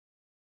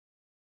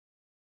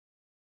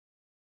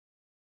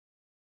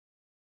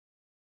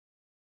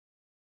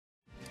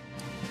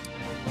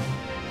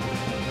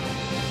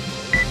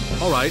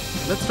Alright,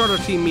 let's start our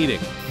team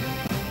meeting.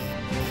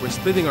 We're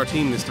splitting our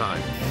team this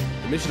time.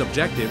 The mission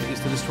objective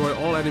is to destroy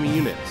all enemy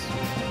units.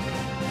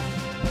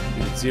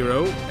 Unit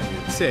 0 and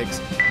Unit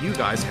 6, you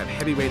guys have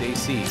heavyweight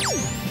ACs,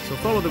 so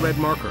follow the red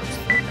markers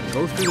and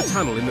go through the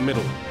tunnel in the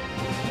middle.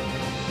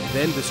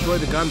 Then destroy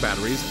the gun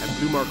batteries at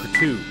blue marker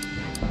 2.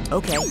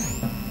 Okay.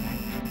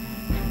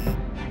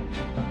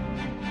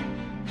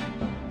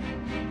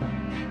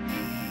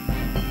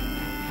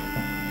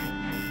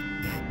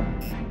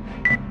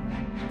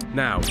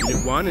 Now,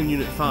 Unit 1 and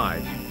Unit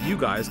 5, you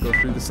guys go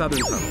through the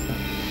southern tunnel.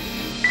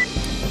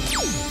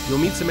 You'll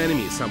meet some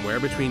enemies somewhere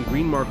between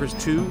green markers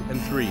 2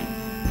 and 3.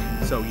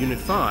 So, Unit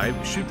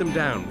 5, shoot them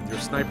down with your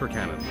sniper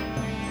cannon.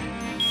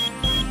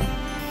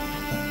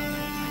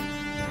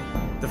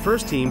 The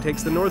first team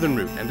takes the northern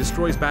route and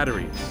destroys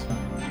batteries.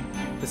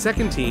 The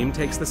second team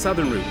takes the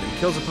southern route and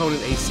kills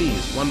opponent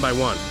ACs one by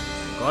one.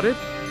 Got it?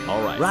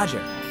 All right.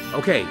 Roger.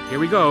 Okay, here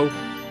we go.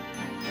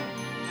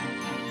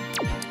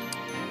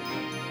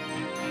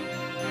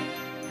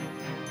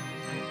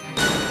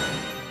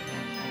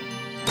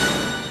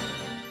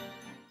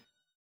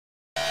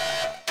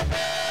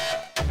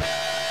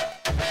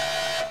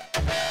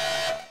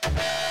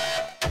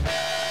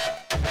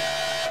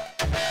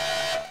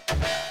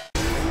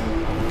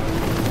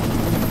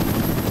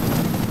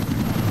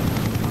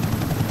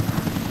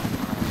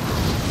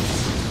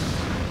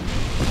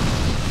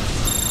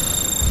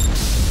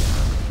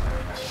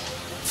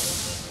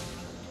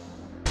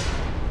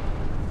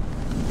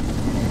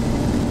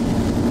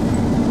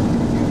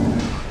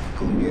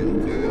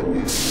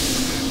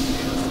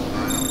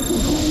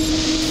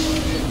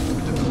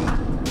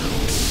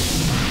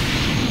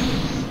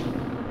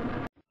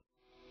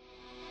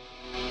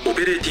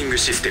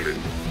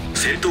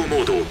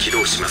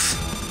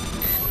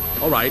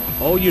 Alright,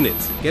 all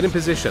units, get in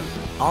position.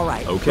 All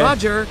right. Okay.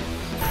 Roger!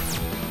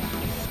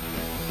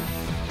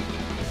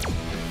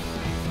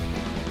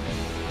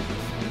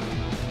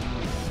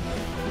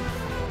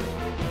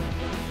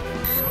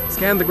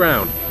 Scan the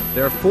ground.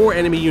 There are 4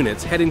 enemy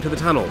units heading to the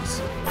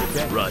tunnels.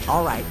 Okay. Roger.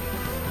 All right.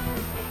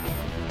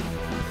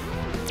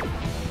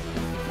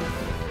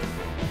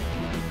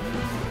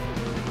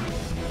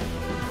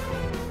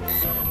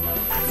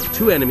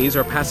 Two enemies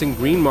are passing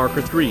green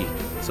marker 3,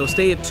 so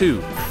stay at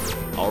 2.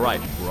 All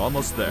right, we're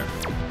almost there.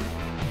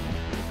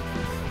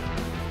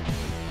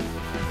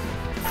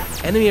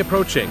 Enemy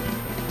approaching.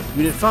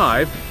 Unit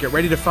 5, get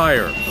ready to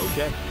fire.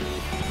 Okay.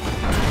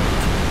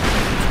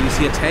 Do you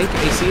see a tank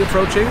AC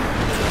approaching?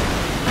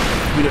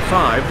 Unit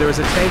 5, there is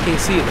a tank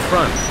AC at the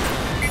front.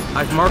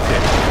 I've marked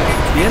it.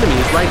 The enemy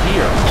is right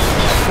here.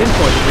 I've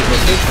pinpointed his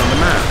location on the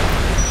map.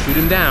 Shoot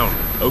him down.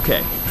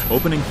 Okay.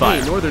 Opening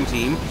fire. Hey, northern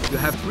team, you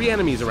have 3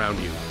 enemies around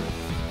you.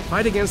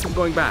 Fight against them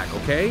going back,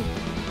 okay?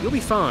 You'll be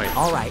fine.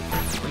 All right.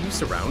 Are you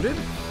surrounded?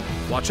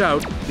 Watch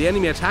out, the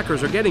enemy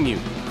attackers are getting you.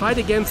 Fight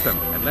against them,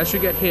 unless you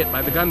get hit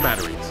by the gun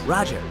batteries.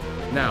 Roger.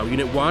 Now,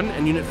 Unit 1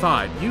 and Unit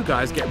 5, you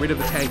guys get rid of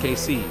the tank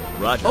AC.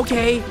 Roger.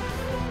 Okay!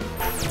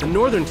 The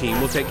northern team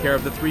will take care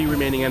of the 3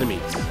 remaining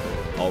enemies.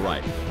 All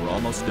right, we're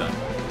almost done.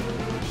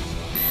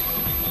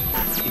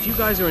 If you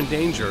guys are in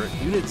danger,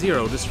 Unit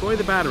 0, destroy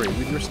the battery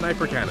with your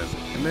sniper cannon,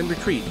 and then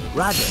retreat.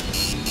 Roger.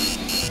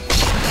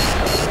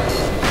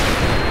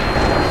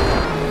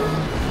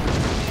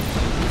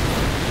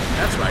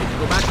 That's right,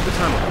 go back to the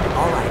tunnel.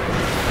 All right.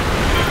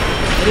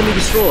 Enemy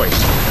destroyed.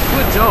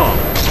 Good job.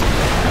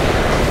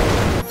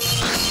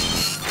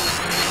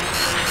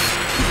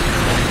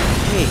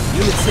 Hey,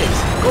 Unit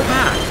 6, go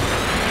back.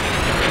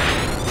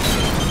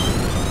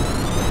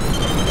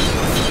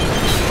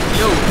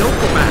 No, don't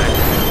go back.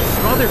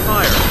 Draw their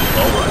fire.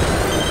 All right.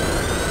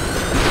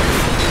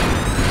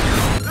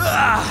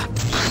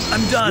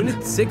 I'm done.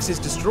 Unit 6 is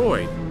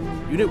destroyed.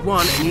 Unit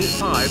 1 and Unit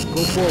 5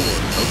 go forward.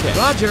 Okay.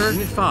 Roger.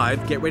 Unit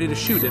 5, get ready to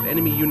shoot at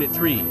enemy Unit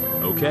 3.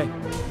 Okay.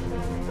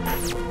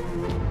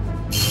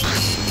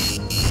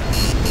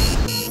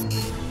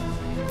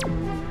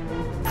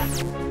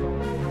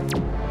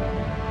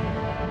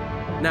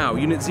 Now,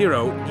 Unit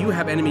 0, you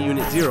have enemy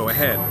Unit 0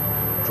 ahead.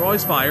 Draw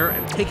his fire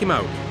and take him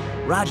out.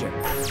 Roger.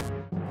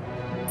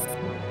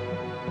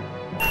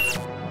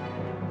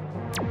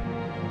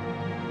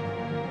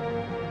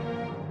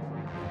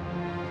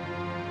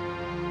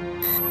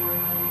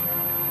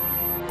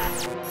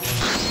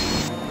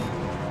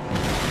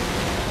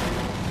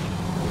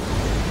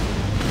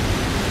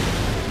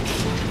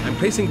 I'm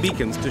placing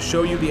beacons to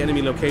show you the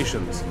enemy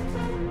locations.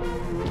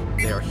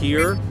 They are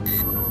here,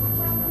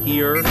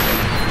 here, and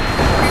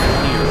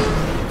here.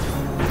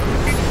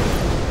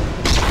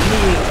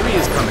 Unit 3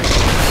 is coming.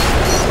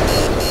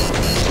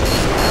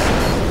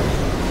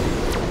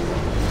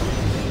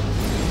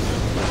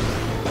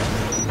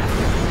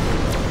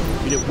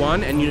 Unit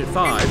 1 and Unit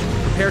 5,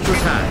 prepare to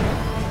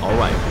attack. All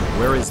right,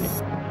 where is he?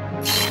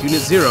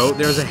 Unit 0,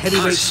 there's a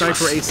heavyweight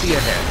sniper AC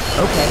ahead.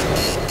 Okay.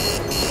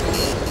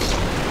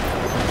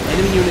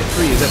 Enemy Unit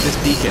 3 is at this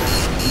beacon.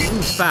 He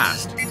moves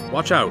fast.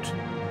 Watch out.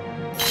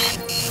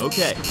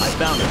 Okay, I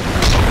found him.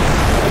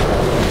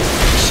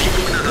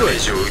 Good.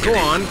 Go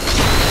on.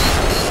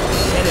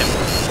 Get him.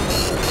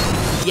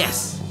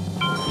 Yes.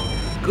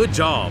 Good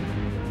job.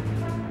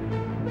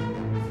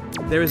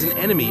 There is an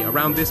enemy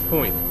around this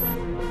point.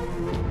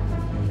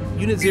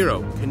 Unit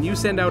 0, can you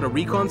send out a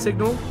recon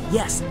signal?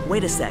 Yes,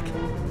 wait a sec.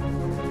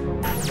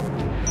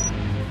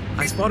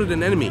 I spotted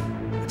an enemy.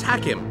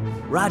 Attack him.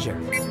 Roger.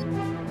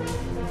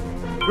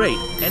 Great.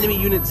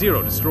 Enemy Unit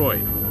 0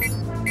 destroyed.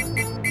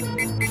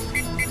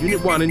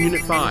 Unit 1 and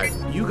Unit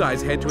 5, you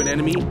guys head to an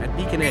enemy at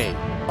Beacon A.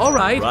 All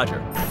right. Roger.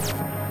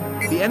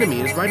 The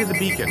enemy is right at the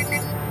beacon.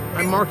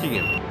 I'm marking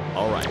him.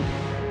 All right.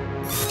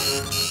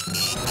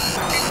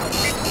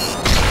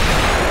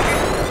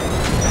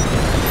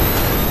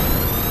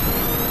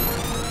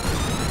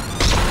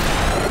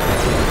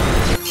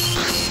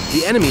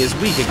 The enemy is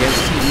weak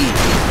against TE.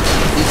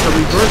 It's a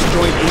reverse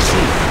joint AC.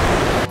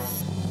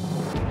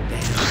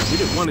 Damn,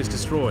 Unit 1 is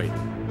destroyed.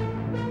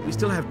 We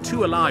still have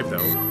 2 alive,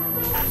 though.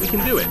 We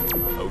can do it.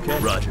 Okay.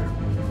 Roger.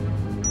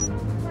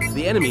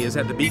 The enemy is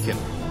at the beacon.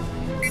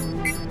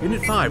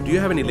 Unit 5, do you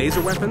have any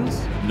laser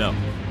weapons? No.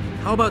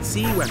 How about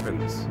CE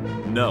weapons?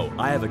 No,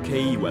 I have a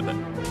KE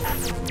weapon.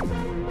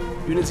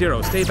 Unit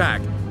 0, stay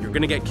back. You're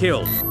gonna get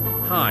killed.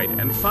 Hide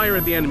and fire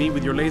at the enemy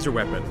with your laser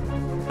weapon.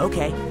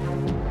 Okay.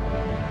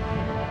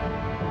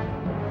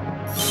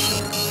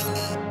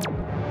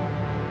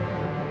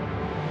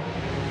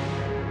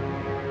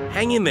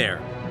 Hang in there.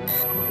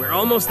 We're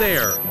almost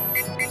there.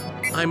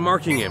 I'm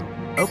marking him.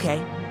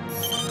 Okay.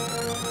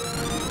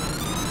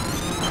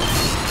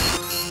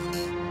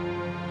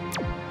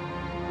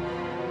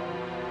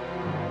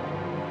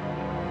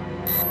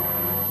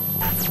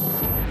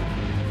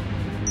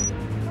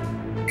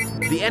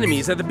 The enemy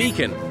is at the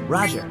beacon.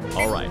 Roger.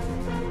 All right.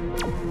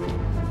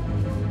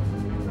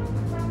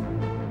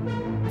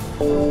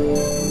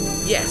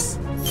 Yes.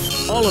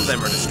 All of them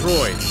are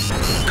destroyed.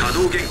 稼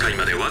働限界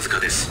までわずか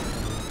です。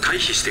回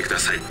避してくだ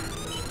さい。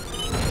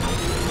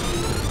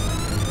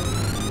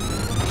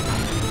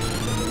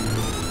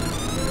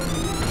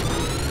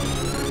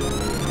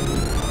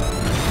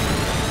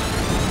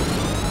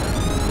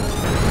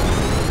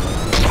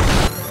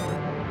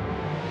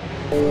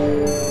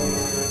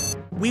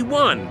We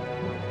won!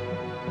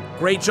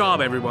 Great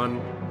job,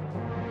 everyone.